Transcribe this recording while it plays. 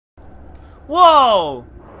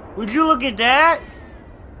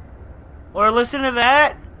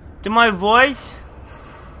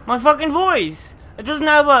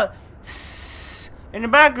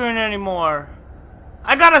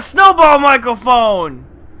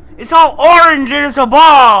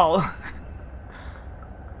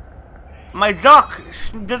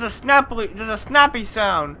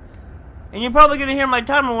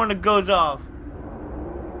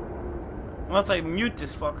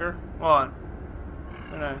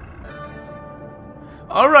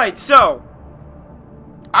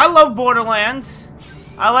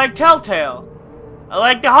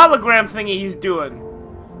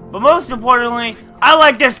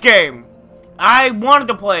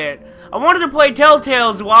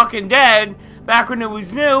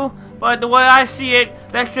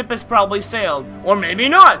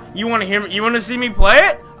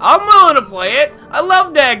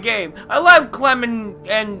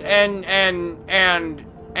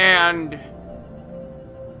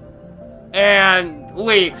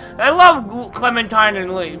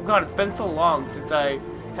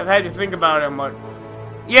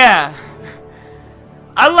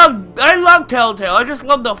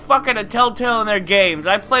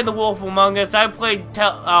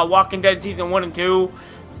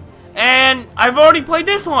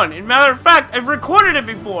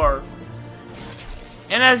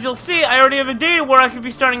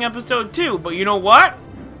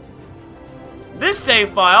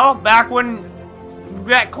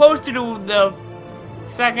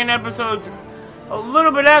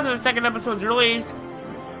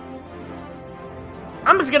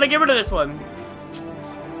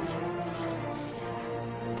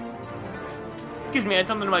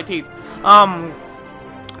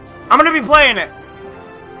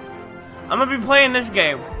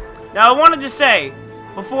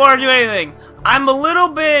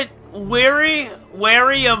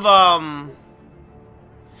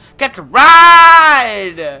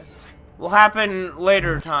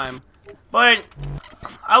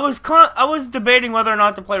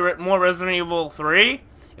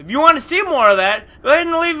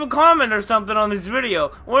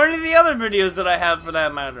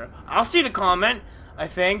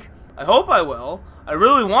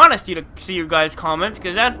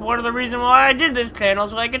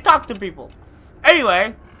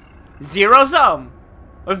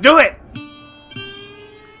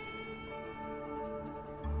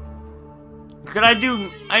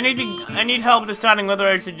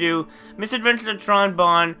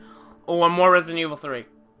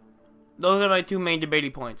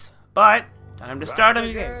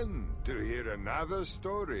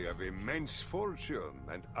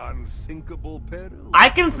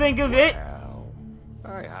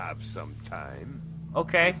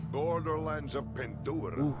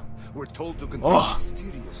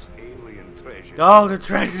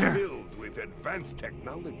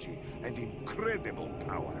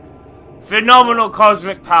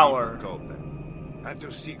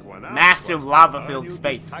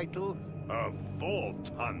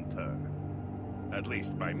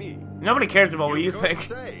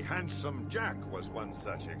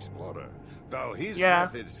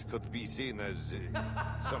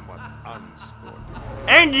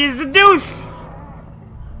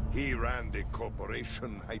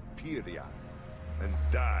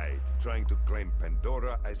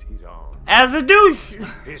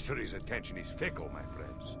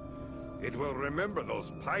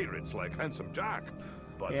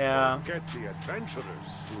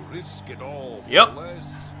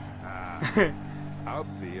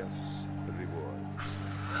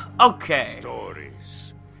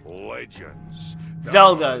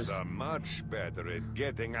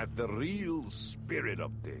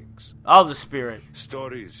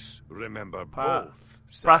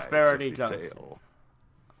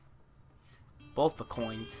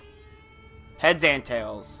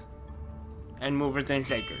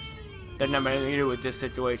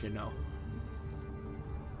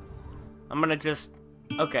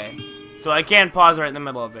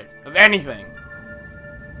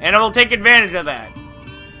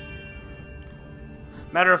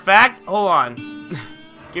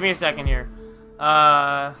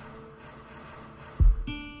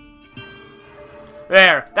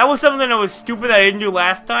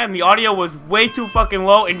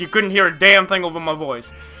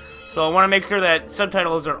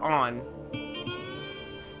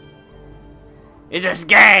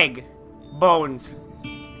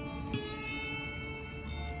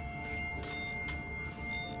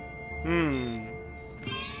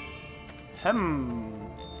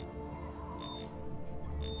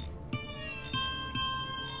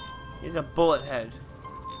He's a bullet head.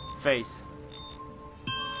 Face.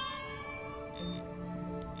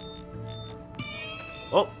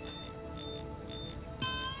 Oh.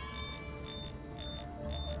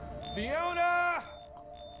 Fiona!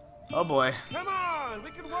 Oh boy. Come on,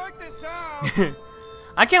 we can work this out.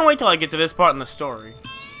 I can't wait till I get to this part in the story.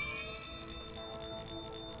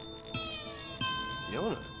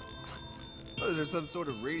 Fiona? Oh, is there some sort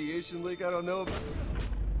of radiation leak I don't know about?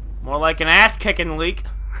 More like an ass-kicking leak.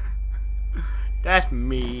 That's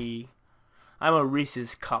me. I'm a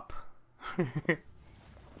Reese's cup.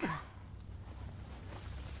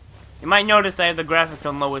 You might notice I have the graphics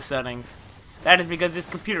on lowest settings. That is because this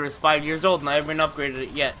computer is 5 years old and I haven't upgraded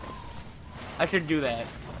it yet. I should do that.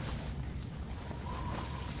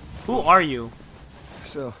 Who are you?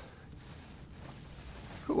 So,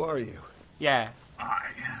 who are you? Yeah. I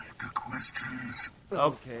ask the questions.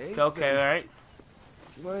 Okay. Okay, alright.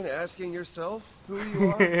 Do you mind asking yourself who you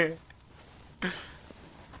are? I'm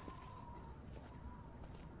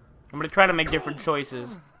gonna try to make different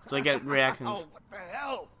choices so I get reactions. Oh, what the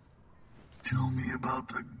hell? Tell me about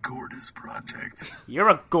the Gordis project. You're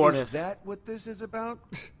a Gordis. Is that what this is about?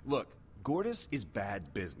 Look, Gordis is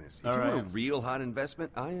bad business. If All you right. want a real hot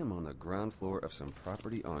investment, I am on the ground floor of some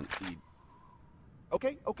property on E.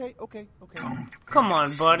 Okay. Come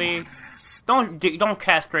on, buddy. Don't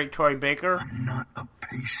castrate Troy Baker. I'm not a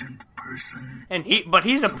patient person. And but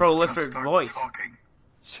he's a So prolific just start voice. talking.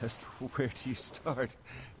 Just where do you start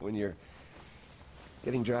when you're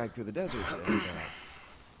getting dragged through the desert? And,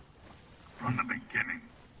 From the beginning.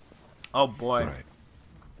 Oh boy. right.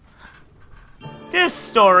 This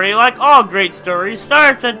story, like all great stories,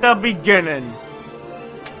 starts at the beginning.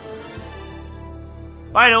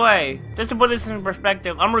 By the way, just to put this in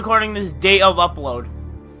perspective, I'm recording this day of upload.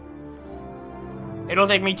 It'll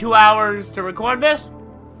take me 2 hours to record this.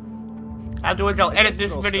 Afterwards, I'll edit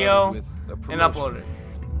this video and upload it.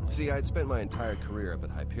 See, I'd spent my entire career up at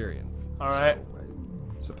Hyperion. Alright.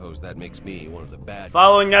 So I suppose that makes me one of the bad.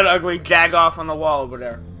 Following that ugly jag-off on the wall over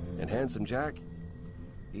there. And Handsome Jack,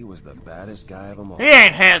 he was the baddest guy of them all. He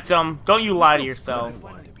ain't handsome. Don't you lie to yourself.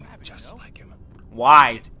 I wanted to be just like him.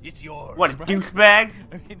 Why? It's yours. What, a right? douchebag?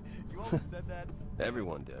 I mean, you always said that.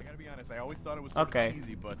 Everyone did. I gotta be honest, I always thought it was sort Okay, of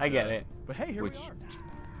cheesy, but I get it. But hey, here Which we are.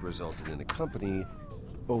 resulted in a company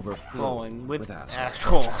overflowing Flowing with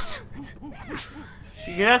assholes. assholes.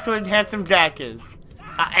 Yeah, that's what Handsome Jack is.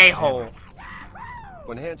 A a-hole.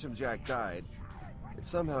 When Handsome Jack died, it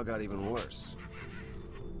somehow got even worse.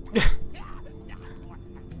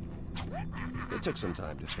 It took some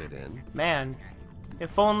time to fit in. Man,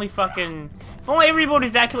 if only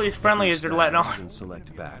everybody's actually as friendly as they're letting on. And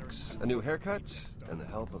select backs, a new haircut, and the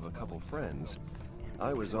help of a couple friends,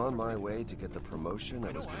 I was on my way to get the promotion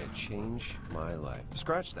that was going to change my life.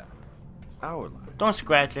 Scratch that. Our life. Don't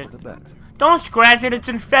scratch it. The better. Don't scratch it, it's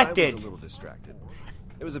I was infected. a little distracted.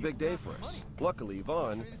 It was a big day for us. Luckily,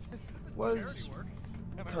 Vaughn was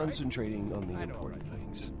concentrating on the important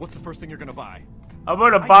things. What's the first thing you're gonna buy? I'm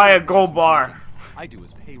gonna buy a gold bar. I do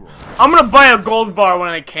is payroll. I'm gonna buy a gold bar when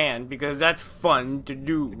I can, because that's fun to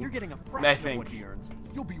do. If you're getting a I fraction of think. what he earns,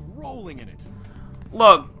 you'll be rolling in it.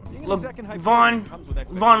 Look, Being an look, exec in Hyperion Vaughn, comes with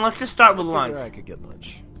Vaughn, let's just start with lunch. Figure I could get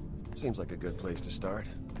lunch. Seems like a good place to start.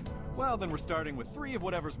 Well, then we're starting with 3 of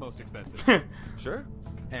whatever's most expensive. Sure.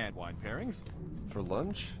 And wine pairings. For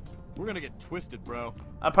lunch? We're gonna get twisted, bro.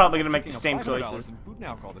 I'm probably gonna make the Picking same up $500 choices. in food and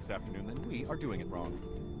alcohol this afternoon, then we are doing it wrong.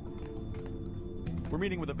 We're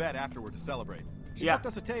meeting with a vet afterward to celebrate. She Yeah. booked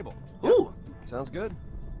us a table. Ooh, Sounds good.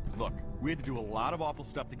 Look, we had to do a lot of awful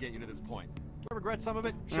stuff to get you to this point. Do I regret some of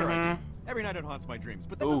it? Sure I Mhm. do. Every night it haunts my dreams,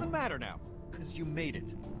 but that Ooh. doesn't matter now, because you made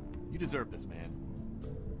it. You deserve this, man.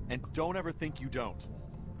 And don't ever think you don't.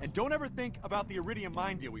 And don't ever think about the Iridium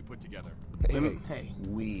mine deal we put together. Hey.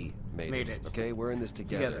 We made it. it. Okay, we're in this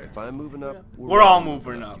together. Together. If I'm moving up, We're all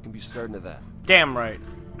moving up. You can be certain of that. Damn right.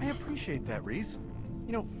 I appreciate that, Reese.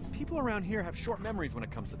 You know, people around here have short memories when it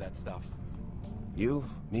comes to that stuff. You,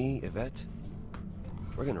 me, Yvette,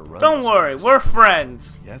 we're gonna run. Don't this worry, place. we're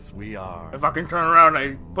friends. Yes, we are. If I can turn around,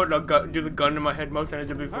 I put a gun, do the gun to my head most I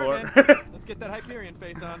did before. Alright, man. Let's get that Hyperion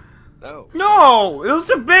face on. No. No, it was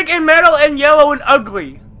so big and metal and yellow and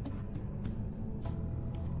ugly.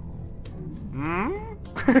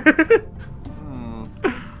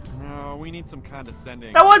 No, we need some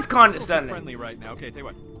condescending. That was A little too condescending. friendly right now. Okay, tell you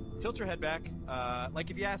what. Tilt your head back. Like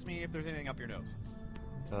if you ask me if there's anything up your nose.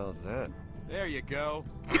 How's that? There you go.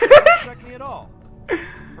 You don't respect me at all.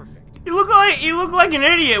 Perfect. You look like an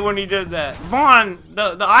idiot when he did that. Vaughn,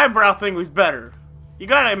 the eyebrow thing was better. You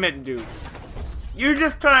gotta admit, dude. You're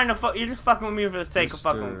just trying to you're just fucking with me for the sake of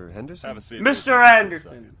fucking. Mr. Henderson? Have a seat. Mr.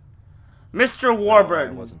 Anderson. Mr. No, I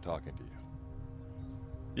Warburton. wasn't talking to you.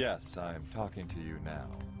 Yes, I'm talking to you now.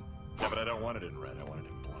 Yeah, but I don't want it in red. I want it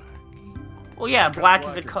in black. Well, yeah, black is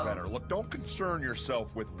a better. color. Look, don't concern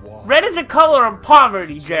yourself with why. Red is a color of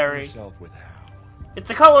poverty, Jerry. Yourself with how? It's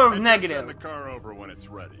a color of And just negative. send the car over when it's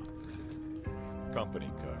ready. Company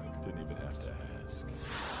car. Didn't even have to ask.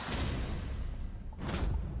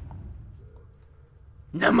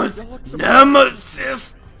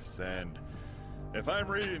 Nemesis. And if I'm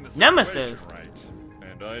reading the Nemesis. situation right,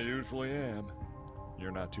 and I usually am,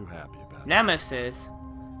 you're not too happy about it. Nemesis.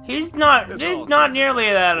 He's not nearly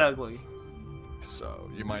that ugly. So,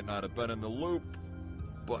 you might not have been in the loop,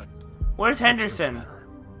 but... Where's Henderson? better,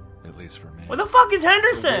 at least for me. Where the fuck is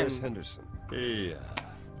Where's Henderson? Henderson? He,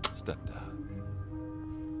 stepped out.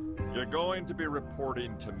 You're going to be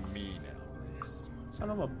reporting to me now, Reese. Son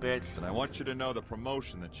of a bitch. And I want you to know the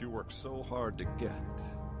promotion that you worked so hard to get,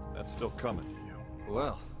 that's still coming to you.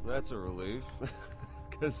 Well, that's a relief.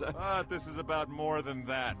 Because But this is about more than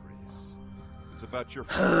that, Reese. It's about your...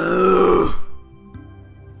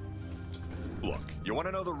 Look, you want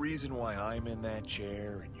to know the reason why I'm in that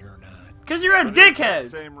chair and you're not? Cause you're a But it's dickhead. the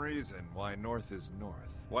same reason why North is North.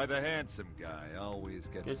 Why the handsome guy always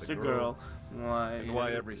gets It's the the girl. girl. Why? And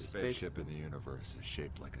why every spaceship in the universe is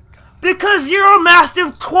shaped like a cow. Because you're a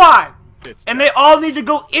massive twat, It's and they all need to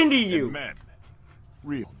go into and you. men,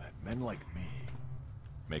 real men like me,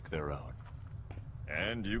 make their own.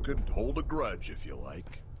 And you could hold a grudge if you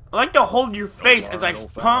like. I like to hold your face as I No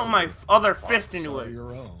pump my other Thoughts fist into are it.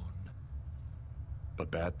 your own. But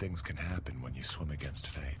bad things can happen when you swim against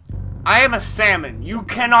fate. I am a salmon. You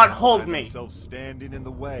cannot hold Find me. themselves standing in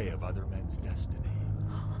the way of other men's destiny.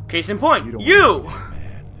 Case in point, don't you! wanna be that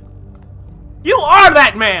man. You are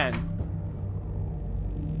that man!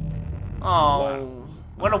 Oh, Wow.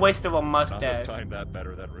 what a waste of a Not mustache. to time that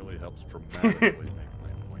better, that really helps dramatically make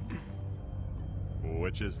my point.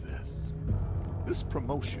 Which is this. This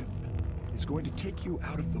promotion is going to take you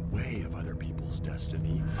out of the way of other people's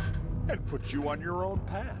destiny and put you on your own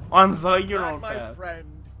path. On your That, own my path. friend,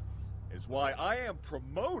 is why I am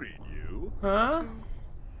promoting you. Huh?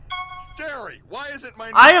 Jerry, why isn't my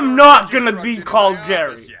name I am not registered gonna be in called my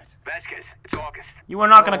Jerry. office yet? Vasquez, it's August. You are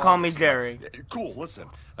not gonna call me Jerry. Yeah, cool, listen.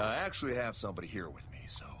 I actually have somebody here with me,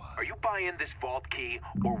 so... Are you buying this vault key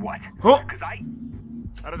or what? Huh? Because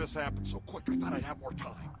How did this happen so quick? I thought I'd have more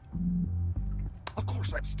time. Of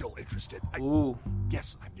course I'm still interested. Ooh.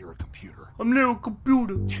 Yes, I'm near a computer. I'm near a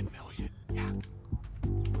computer. 10 million,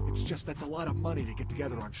 yeah. It's just that's a lot of money to get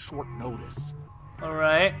together on short notice.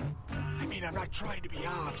 Alright. I mean, I'm not trying to be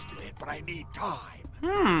obstinate, but I need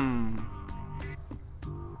time.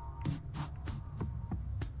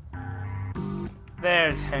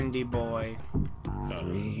 There's Hendy boy.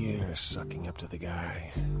 3 years sucking up to the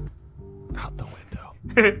guy. Out the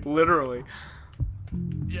window. Literally.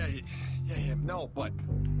 Yeah, no, but...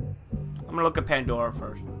 I'm gonna look at Pandora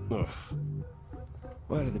first. Oof.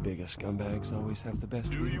 Why do the biggest scumbags always have the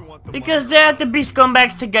best Do view? you want the Because money? they have to be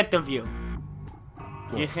scumbags to get the view.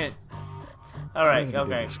 You can... Why Alright, do the okay.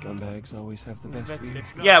 biggest scumbags always have the best view?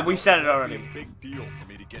 It's not- Yeah, we said it already. It'd be a big deal for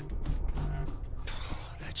me to get...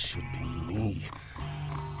 That should be me.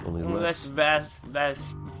 Only Well, less. that's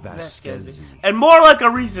Vasquez. and more like a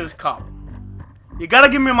Reese's cup. You gotta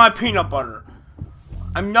give me my peanut butter.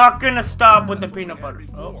 I'm not gonna stop with the peanut butter.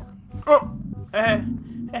 Oh. Oh.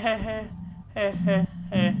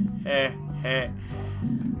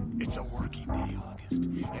 It's a working day, August,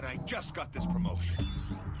 and I just got this promotion.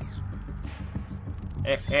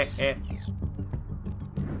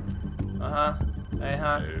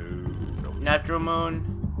 Natural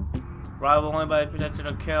moon. Rival only by potential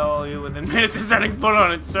to kill you within minutes of setting foot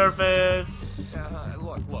on its surface.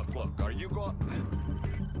 Look, are you going...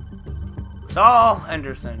 Saul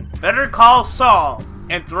Henderson. Better call Saul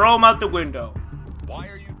and throw him out the window. Why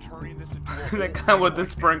are you turning this into a... That guy with the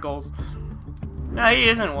sprinkles. No, he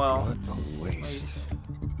isn't well. What a waste.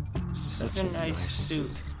 Such Such a nice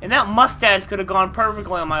suit. And that mustache could have gone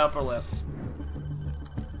perfectly on my upper lip.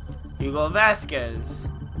 Hugo Vasquez.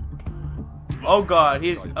 Oh god,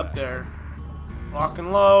 he's up there. Lock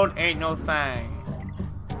and load, ain't no thing.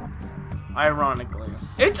 Ironically.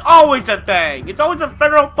 It's always a thing! It's always a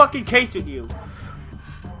federal fucking case with you.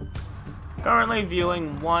 Currently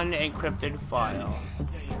viewing one encrypted file.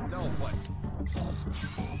 No, but...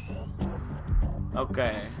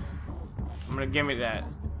 Okay. I'm gonna give me that.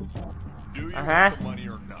 Do you Uh-huh. want the money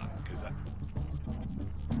or not? Because I...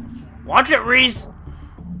 Watch it, Reese!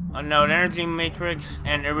 Unknown energy matrix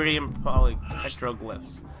and iridium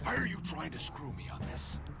petroglyphs. Why are you trying to screw me on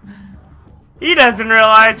this? He doesn't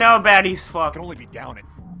realize how bad he's I fucked. can only be down it.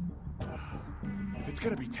 If it's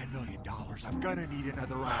gonna be $10 million, hours. I'm gonna need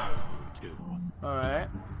another hour or two. Alright.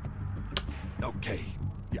 Okay.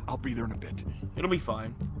 Yeah, I'll be there in a bit. It'll be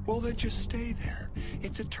fine. Well, then just stay there.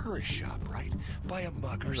 It's a tourist shop, right? Buy a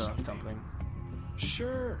mug or something.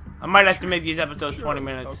 Sure. I might have to make these episodes 20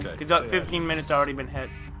 minutes. Okay. Because 15 minutes already been hit.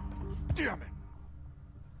 Damn it.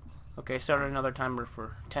 Okay, start another timer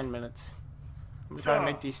for 10 minutes. I'm gonna try to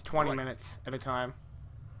make these 20 minutes at a time.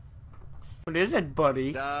 What is it,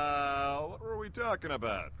 buddy? What were we talking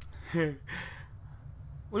about? we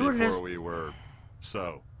were Before just... we were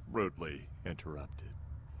so rudely interrupted.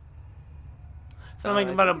 Something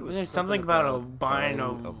about a buying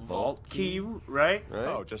a vault key, right?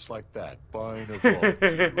 Oh, just like that. Buying a vault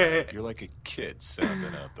key. You're like a kid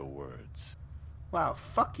sounding out the words. Wow,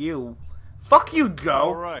 fuck you. Fuck you, Joe.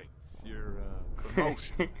 All right, your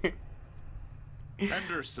promotion.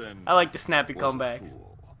 Henderson. I like the snappy was a comebacks.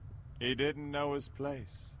 fool. He didn't know his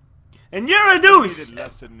place. And you're a He douche! needed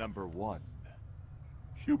lesson number 1.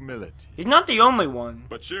 Humility. He's not the only one.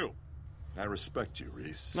 But you, I respect you,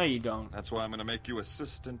 Reese. No, you don't. That's why I'm gonna make you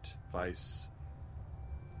assistant vice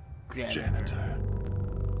Janitor.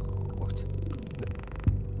 What?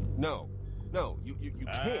 No. No, you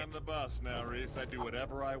can't. I'm the boss now, Reese. I do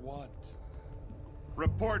whatever I want.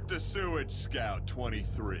 Report to Sewage Scout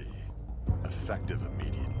 23. Effective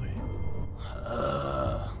immediately.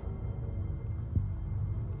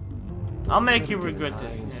 I'll make you regret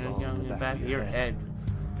this. In the back of your head.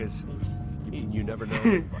 Because you never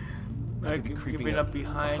know. I could be could creeping creeping up up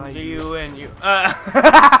behind behind you you. and you.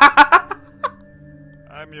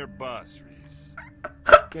 I'm your boss, Reese.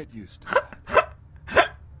 Get used to that.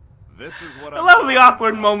 This is what I love the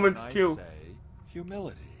awkward moments, I too. say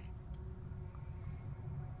humility.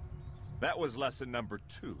 That was lesson number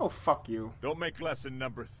 2. Oh, fuck you. Don't make lesson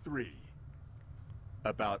number 3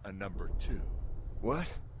 about a number 2. What?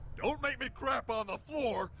 Don't make me crap on the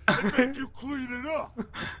floor and make you clean it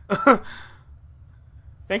up.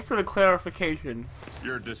 Thanks for the clarification.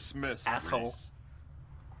 You're dismissed, Asshole. Reese.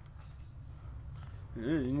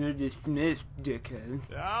 You're dismissed, dickhead.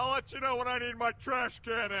 I'll let you know when I need my trash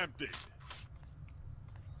can emptied.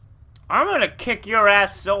 I'm gonna kick your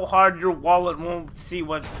ass so hard your wallet won't see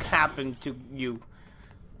what's happened to you.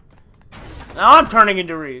 Now I'm turning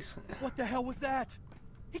into Reese. What the hell was that?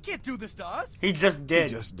 He can't do this to us! He just did.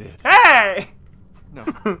 He just did. Hey! No.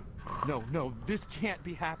 No, this can't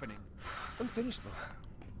be happening. I'm finished, though.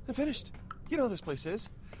 I'm finished. You know how this place is.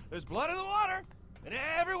 There's blood in the water, and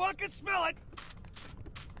everyone can smell it!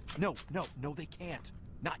 No, they can't.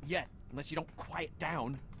 Not yet, unless you don't quiet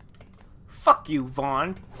down. Fuck you,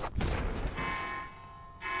 Vaughn.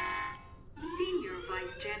 Senior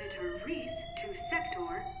Vice Janitor Reese to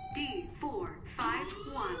Sector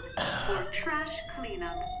D451 for trash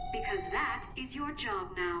cleanup, because that is your job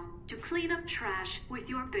now, to clean up trash with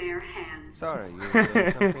your bare hands. Sorry, you were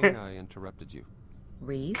saying something? I interrupted you.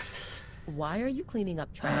 Reese, why are you cleaning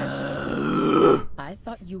up trash? I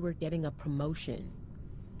thought you were getting a promotion.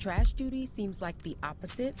 Trash duty seems like the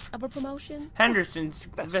opposite of a promotion. Henderson's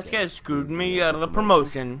Vasquez screwed me out of the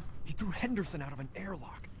promotion. He threw Henderson out of an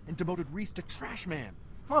airlock and demoted Reese to trash man.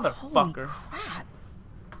 Holy Motherfucker. crap.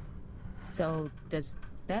 So, does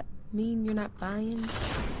that mean you're not buying?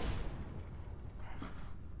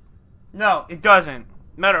 No, it doesn't.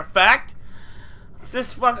 Matter of fact,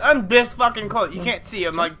 I'm this fucking close. You can't see.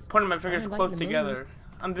 I'm like putting my fingers close together.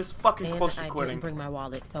 I'm this fucking And close to I quitting. didn't bring my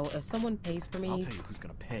wallet, so if someone pays for me... I'll tell you who's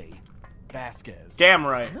gonna pay. Vasquez. Damn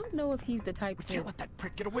right. I don't know if he's the type We to... can't let that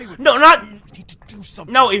prick get away with No, it. not... We need to do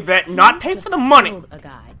something. No, Yvette, not pay Just for the money. killed a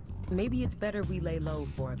guy. Maybe it's better we lay low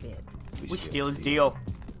for a bit. We steal his deal.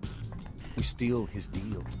 We steal his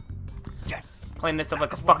deal. Yes. Playing this up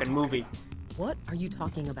like a fucking movie. What are you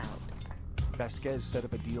talking about? Vasquez set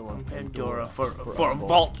up a deal on Pandora for a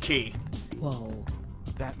vault key. Whoa.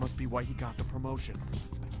 That must be why he got the promotion.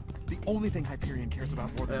 The only thing Hyperion cares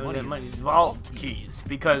about more than money is Vault keys.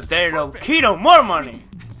 Because they're no key to more money.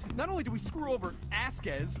 Not only do we screw over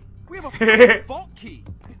Vasquez, we have a fucking vault key.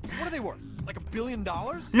 What are they worth? Like $1 billion?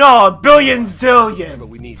 No, a billion Yeah, zillion. but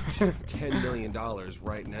we need $10 million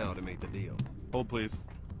right now to make the deal. Hold, please.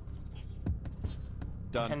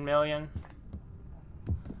 Done. 10 million.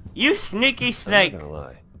 You sneaky I'm snake. not gonna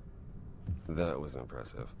lie. That was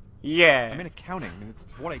impressive. Yeah. I'm in accounting, and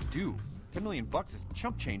it's what I do. $10 million is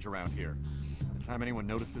chump change around here. By the time anyone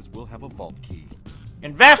notices, we'll have a vault key.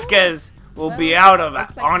 And Vasquez will be out of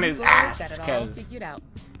looks like on you his boys ass. got it all 'Cause figured out.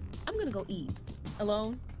 I'm gonna go eat.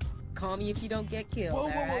 Alone? Call me if you don't get killed, Whoa,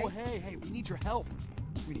 alright? hey, we need your help.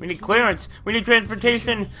 we need clearance. We need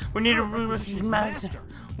transportation. We need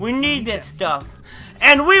We need that stuff.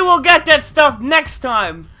 And we will get that stuff next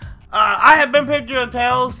time. I have been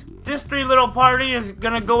patriotails. this three little party is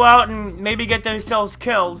gonna go out and maybe get themselves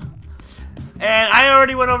killed. And I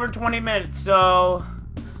already went over 20 minutes, so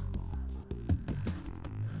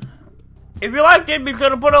if you liked it, be sure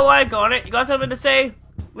to put a like on it. You got something to say?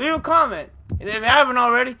 Leave a comment. And if you haven't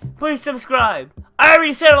already, please subscribe. I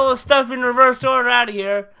already said all this stuff in reverse order out of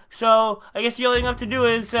here, so I guess the only thing left to do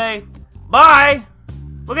is say, bye!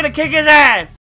 We're gonna kick his ass!